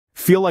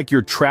Feel like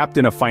you're trapped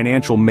in a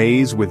financial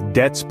maze with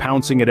debts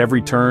pouncing at every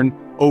turn,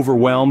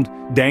 overwhelmed,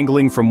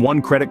 dangling from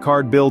one credit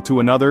card bill to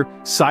another,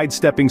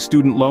 sidestepping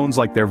student loans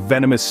like they're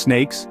venomous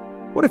snakes?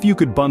 What if you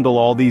could bundle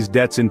all these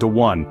debts into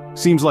one?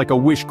 Seems like a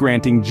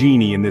wish-granting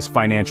genie in this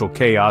financial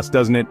chaos,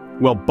 doesn't it?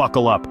 Well,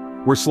 buckle up.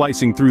 We're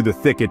slicing through the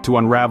thicket to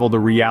unravel the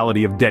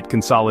reality of debt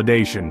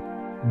consolidation.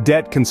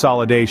 Debt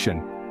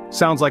consolidation.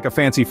 Sounds like a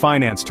fancy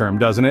finance term,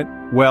 doesn't it?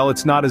 Well,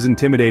 it's not as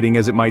intimidating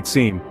as it might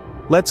seem.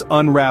 Let's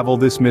unravel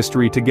this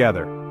mystery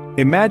together.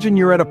 Imagine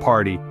you're at a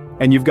party,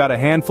 and you've got a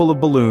handful of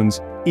balloons,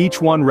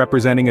 each one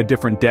representing a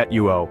different debt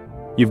you owe.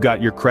 You've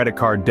got your credit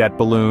card debt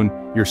balloon,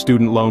 your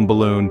student loan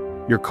balloon,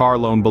 your car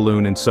loan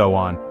balloon, and so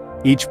on.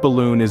 Each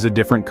balloon is a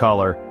different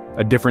color,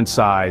 a different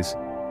size,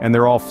 and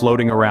they're all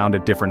floating around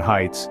at different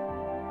heights.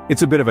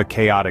 It's a bit of a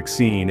chaotic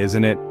scene,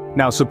 isn't it?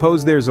 Now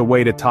suppose there's a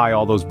way to tie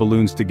all those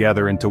balloons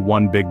together into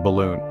one big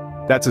balloon.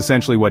 That's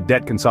essentially what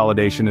debt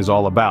consolidation is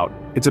all about.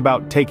 It's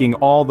about taking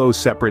all those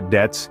separate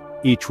debts,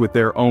 each with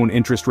their own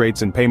interest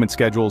rates and payment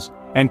schedules,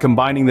 and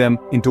combining them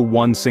into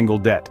one single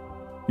debt.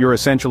 You're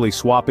essentially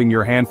swapping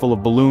your handful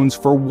of balloons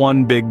for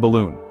one big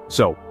balloon.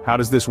 So, how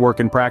does this work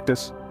in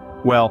practice?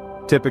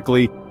 Well,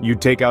 typically, you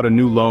take out a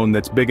new loan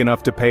that's big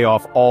enough to pay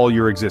off all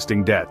your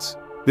existing debts.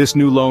 This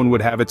new loan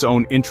would have its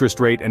own interest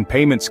rate and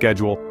payment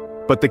schedule,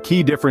 but the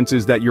key difference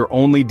is that you're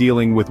only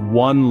dealing with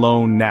one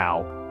loan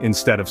now,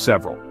 instead of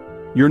several.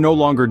 You're no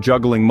longer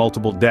juggling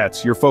multiple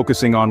debts, you're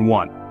focusing on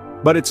one.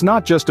 But it's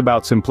not just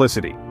about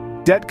simplicity.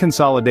 Debt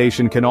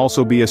consolidation can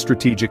also be a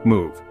strategic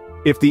move.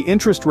 If the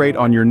interest rate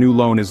on your new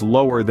loan is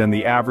lower than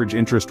the average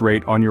interest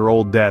rate on your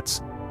old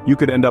debts, you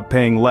could end up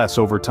paying less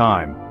over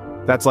time.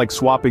 That's like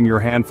swapping your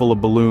handful of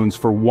balloons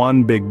for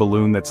one big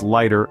balloon that's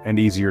lighter and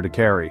easier to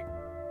carry.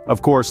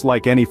 Of course,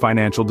 like any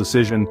financial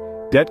decision,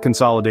 debt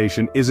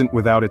consolidation isn't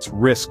without its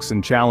risks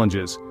and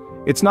challenges.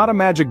 It's not a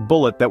magic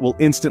bullet that will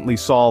instantly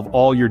solve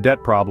all your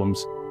debt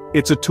problems.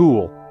 It's a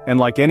tool, and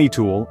like any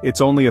tool,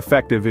 it's only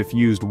effective if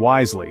used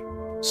wisely.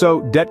 So,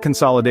 debt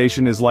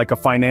consolidation is like a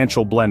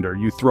financial blender.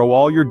 You throw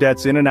all your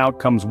debts in and out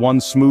comes one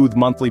smooth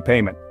monthly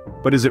payment.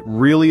 But is it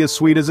really as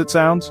sweet as it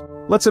sounds?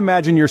 Let's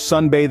imagine you're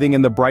sunbathing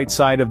in the bright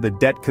side of the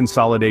debt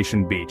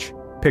consolidation beach.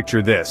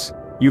 Picture this.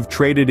 You've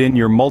traded in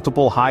your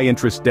multiple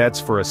high-interest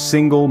debts for a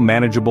single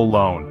manageable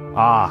loan.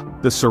 Ah,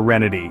 the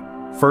serenity.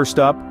 First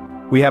up,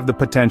 we have the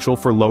potential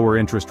for lower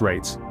interest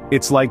rates.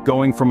 It's like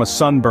going from a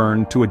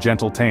sunburn to a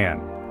gentle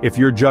tan. If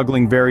you're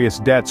juggling various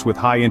debts with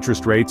high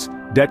interest rates,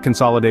 debt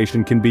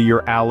consolidation can be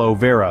your aloe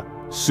vera,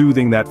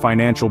 soothing that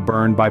financial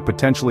burn by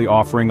potentially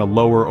offering a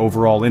lower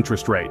overall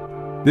interest rate.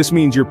 This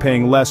means you're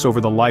paying less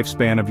over the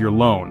lifespan of your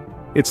loan.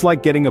 It's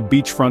like getting a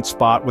beachfront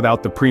spot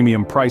without the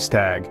premium price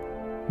tag.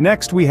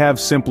 Next, we have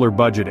simpler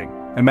budgeting.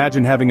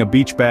 Imagine having a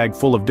beach bag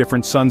full of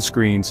different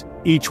sunscreens,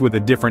 each with a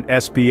different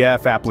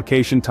SPF,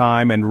 application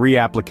time, and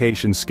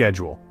reapplication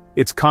schedule.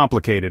 It's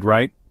complicated,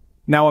 right?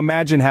 Now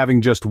imagine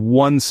having just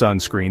one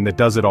sunscreen that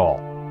does it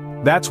all.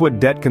 That's what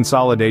debt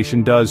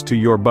consolidation does to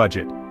your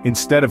budget.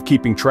 Instead of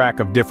keeping track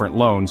of different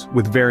loans,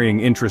 with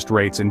varying interest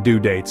rates and due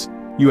dates,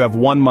 you have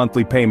one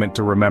monthly payment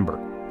to remember.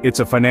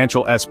 It's a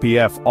financial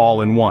SPF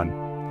all in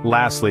one.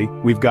 Lastly,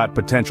 we've got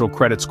potential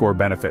credit score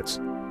benefits.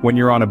 When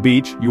you're on a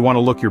beach, you want to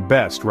look your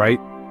best, right?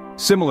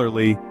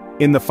 Similarly,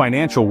 in the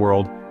financial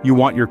world, you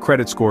want your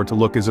credit score to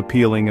look as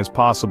appealing as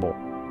possible.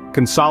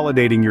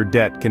 Consolidating your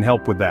debt can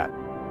help with that.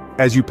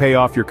 As you pay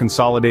off your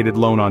consolidated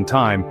loan on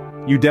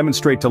time, you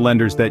demonstrate to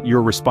lenders that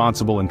you're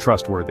responsible and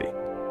trustworthy.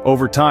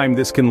 Over time,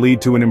 this can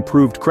lead to an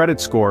improved credit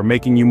score,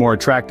 making you more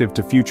attractive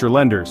to future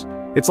lenders.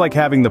 It's like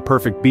having the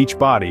perfect beach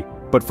body,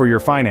 but for your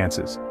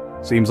finances.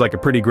 Seems like a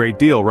pretty great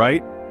deal,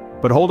 right?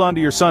 But hold on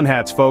to your sun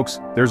hats, folks.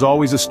 There's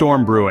always a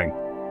storm brewing.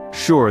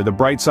 Sure, the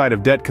bright side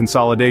of debt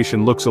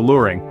consolidation looks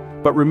alluring,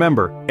 but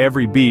remember,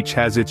 every beach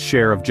has its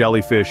share of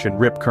jellyfish and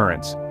rip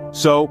currents.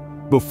 So,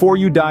 before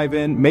you dive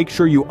in, make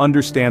sure you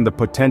understand the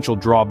potential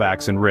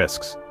drawbacks and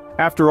risks.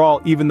 After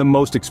all, even the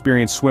most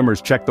experienced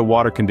swimmers check the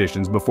water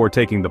conditions before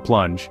taking the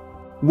plunge.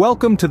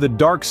 Welcome to the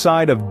dark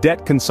side of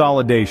debt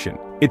consolidation.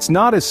 It's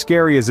not as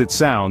scary as it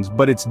sounds,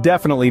 but it's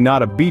definitely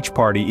not a beach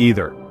party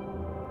either.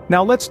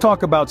 Now let's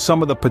talk about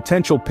some of the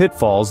potential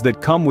pitfalls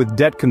that come with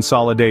debt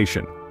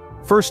consolidation.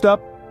 First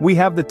up, we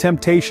have the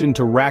temptation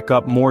to rack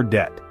up more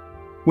debt.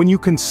 When you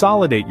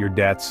consolidate your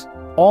debts,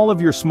 all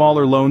of your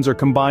smaller loans are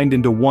combined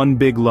into one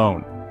big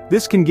loan.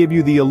 This can give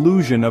you the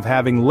illusion of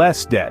having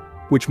less debt,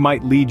 which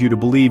might lead you to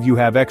believe you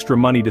have extra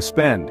money to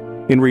spend.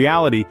 In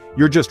reality,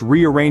 you're just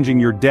rearranging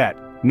your debt,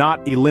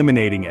 not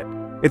eliminating it.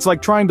 It's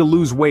like trying to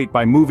lose weight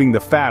by moving the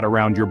fat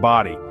around your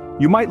body.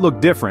 You might look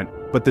different,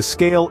 but the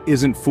scale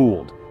isn't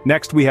fooled.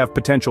 Next, we have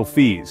potential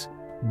fees.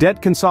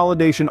 Debt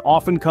consolidation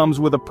often comes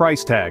with a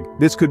price tag.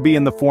 This could be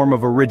in the form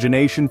of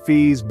origination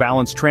fees,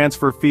 balance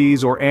transfer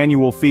fees, or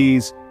annual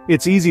fees.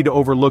 It's easy to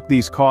overlook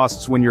these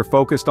costs when you're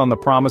focused on the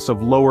promise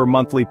of lower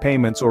monthly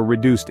payments or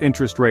reduced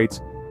interest rates.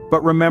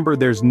 But remember,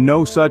 there's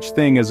no such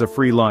thing as a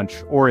free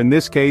lunch, or in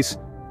this case,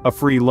 a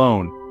free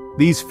loan.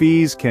 These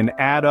fees can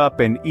add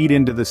up and eat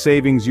into the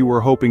savings you were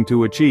hoping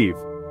to achieve.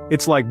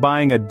 It's like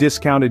buying a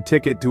discounted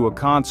ticket to a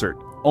concert,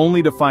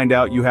 only to find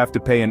out you have to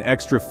pay an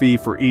extra fee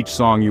for each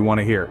song you want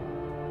to hear.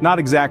 Not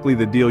exactly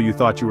the deal you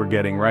thought you were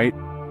getting, right?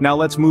 Now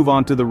let's move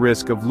on to the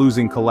risk of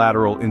losing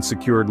collateral in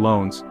secured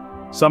loans.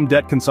 Some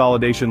debt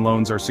consolidation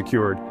loans are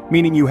secured,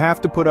 meaning you have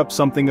to put up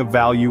something of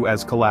value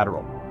as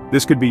collateral.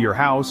 This could be your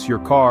house, your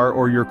car,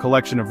 or your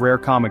collection of rare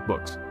comic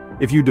books.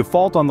 If you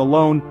default on the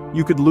loan,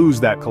 you could lose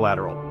that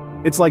collateral.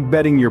 It's like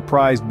betting your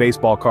prized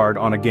baseball card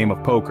on a game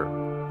of poker.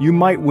 You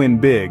might win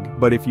big,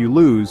 but if you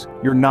lose,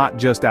 you're not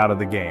just out of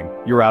the game,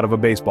 you're out of a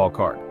baseball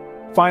card.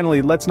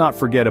 Finally, let's not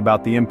forget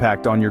about the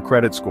impact on your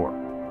credit score.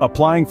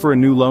 Applying for a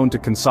new loan to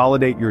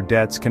consolidate your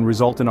debts can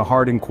result in a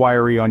hard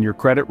inquiry on your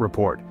credit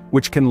report,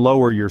 which can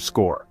lower your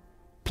score.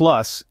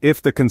 Plus, if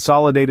the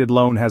consolidated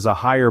loan has a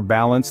higher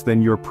balance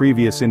than your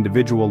previous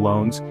individual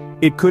loans,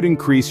 it could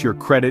increase your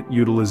credit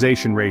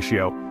utilization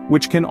ratio,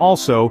 which can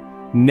also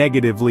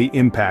negatively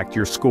impact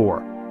your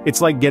score.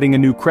 It's like getting a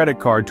new credit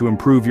card to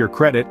improve your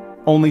credit,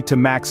 only to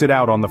max it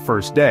out on the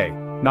first day.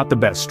 Not the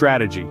best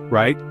strategy,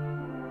 right?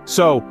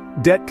 So,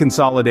 debt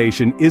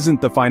consolidation isn't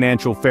the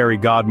financial fairy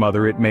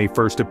godmother it may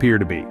first appear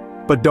to be.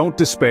 But don't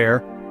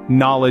despair,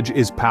 knowledge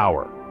is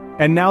power.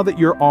 And now that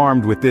you're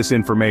armed with this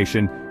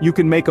information, you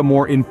can make a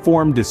more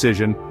informed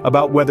decision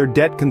about whether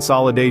debt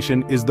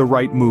consolidation is the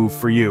right move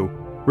for you.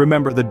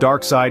 Remember, the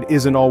dark side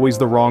isn't always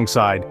the wrong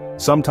side.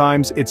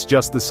 Sometimes it's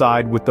just the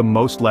side with the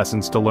most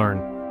lessons to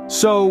learn.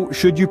 So,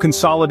 should you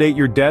consolidate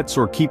your debts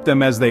or keep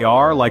them as they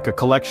are, like a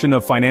collection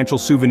of financial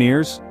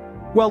souvenirs?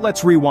 Well,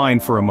 let's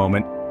rewind for a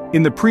moment.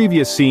 In the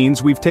previous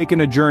scenes, we've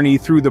taken a journey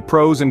through the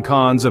pros and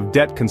cons of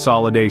debt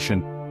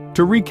consolidation.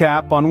 To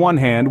recap, on one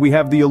hand, we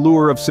have the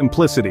allure of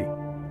simplicity.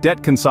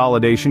 Debt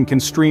consolidation can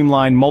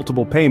streamline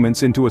multiple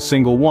payments into a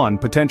single one,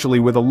 potentially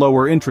with a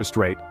lower interest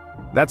rate.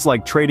 That's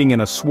like trading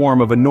in a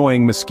swarm of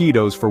annoying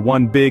mosquitoes for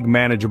one big,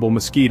 manageable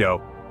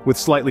mosquito, with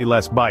slightly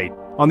less bite.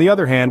 On the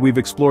other hand, we've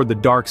explored the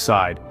dark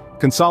side.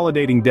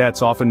 Consolidating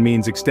debts often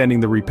means extending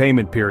the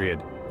repayment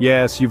period.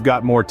 Yes, you've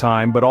got more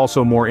time, but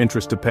also more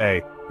interest to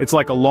pay. It's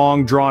like a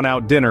long,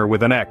 drawn-out dinner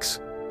with an ex.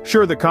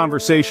 Sure, the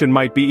conversation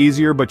might be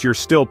easier, but you're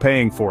still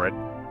paying for it.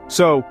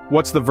 So,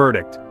 what's the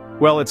verdict?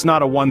 Well, it's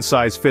not a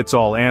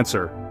one-size-fits-all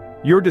answer.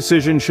 Your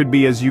decision should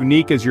be as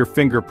unique as your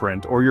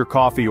fingerprint or your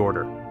coffee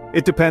order.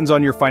 It depends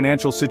on your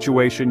financial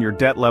situation, your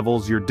debt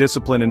levels, your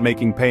discipline in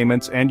making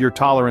payments, and your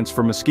tolerance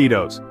for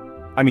mosquitoes.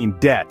 I mean,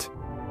 debt.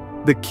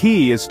 The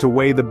key is to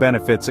weigh the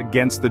benefits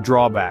against the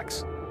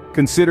drawbacks.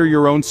 Consider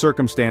your own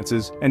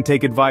circumstances and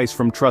take advice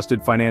from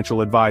trusted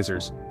financial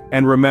advisors.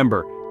 And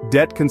remember,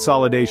 debt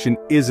consolidation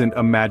isn't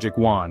a magic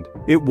wand.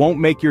 It won't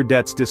make your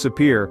debts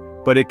disappear,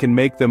 but it can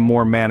make them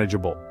more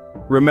manageable.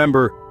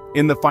 Remember,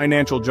 in the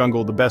financial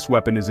jungle, the best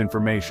weapon is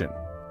information.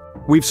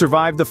 We've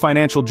survived the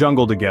financial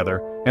jungle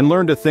together and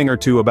learned a thing or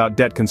two about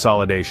debt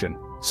consolidation.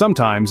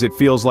 Sometimes it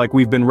feels like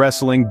we've been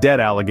wrestling debt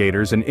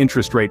alligators and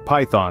interest rate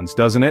pythons,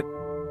 doesn't it?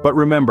 But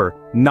remember,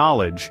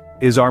 knowledge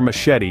is our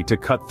machete to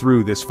cut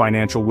through this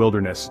financial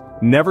wilderness.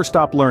 Never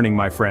stop learning,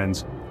 my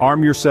friends.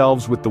 Arm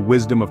yourselves with the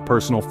wisdom of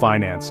personal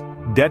finance.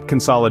 Debt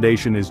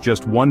consolidation is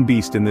just one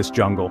beast in this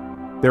jungle.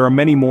 There are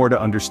many more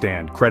to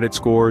understand: credit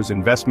scores,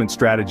 investment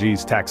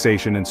strategies,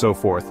 taxation, and so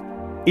forth.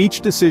 Each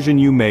decision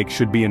you make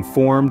should be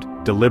informed,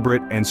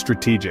 deliberate, and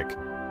strategic.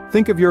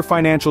 Think of your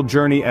financial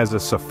journey as a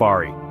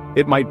safari.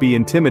 It might be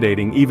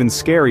intimidating, even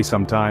scary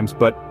sometimes,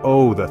 but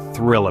oh, the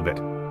thrill of it.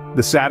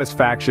 The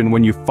satisfaction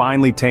when you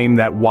finally tame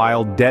that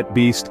wild debt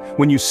beast,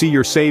 when you see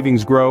your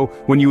savings grow,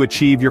 when you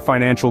achieve your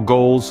financial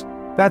goals,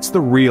 that's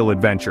the real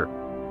adventure.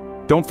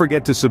 Don't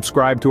forget to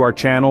subscribe to our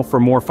channel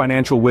for more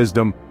financial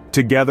wisdom.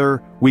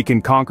 Together, we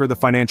can conquer the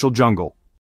financial jungle.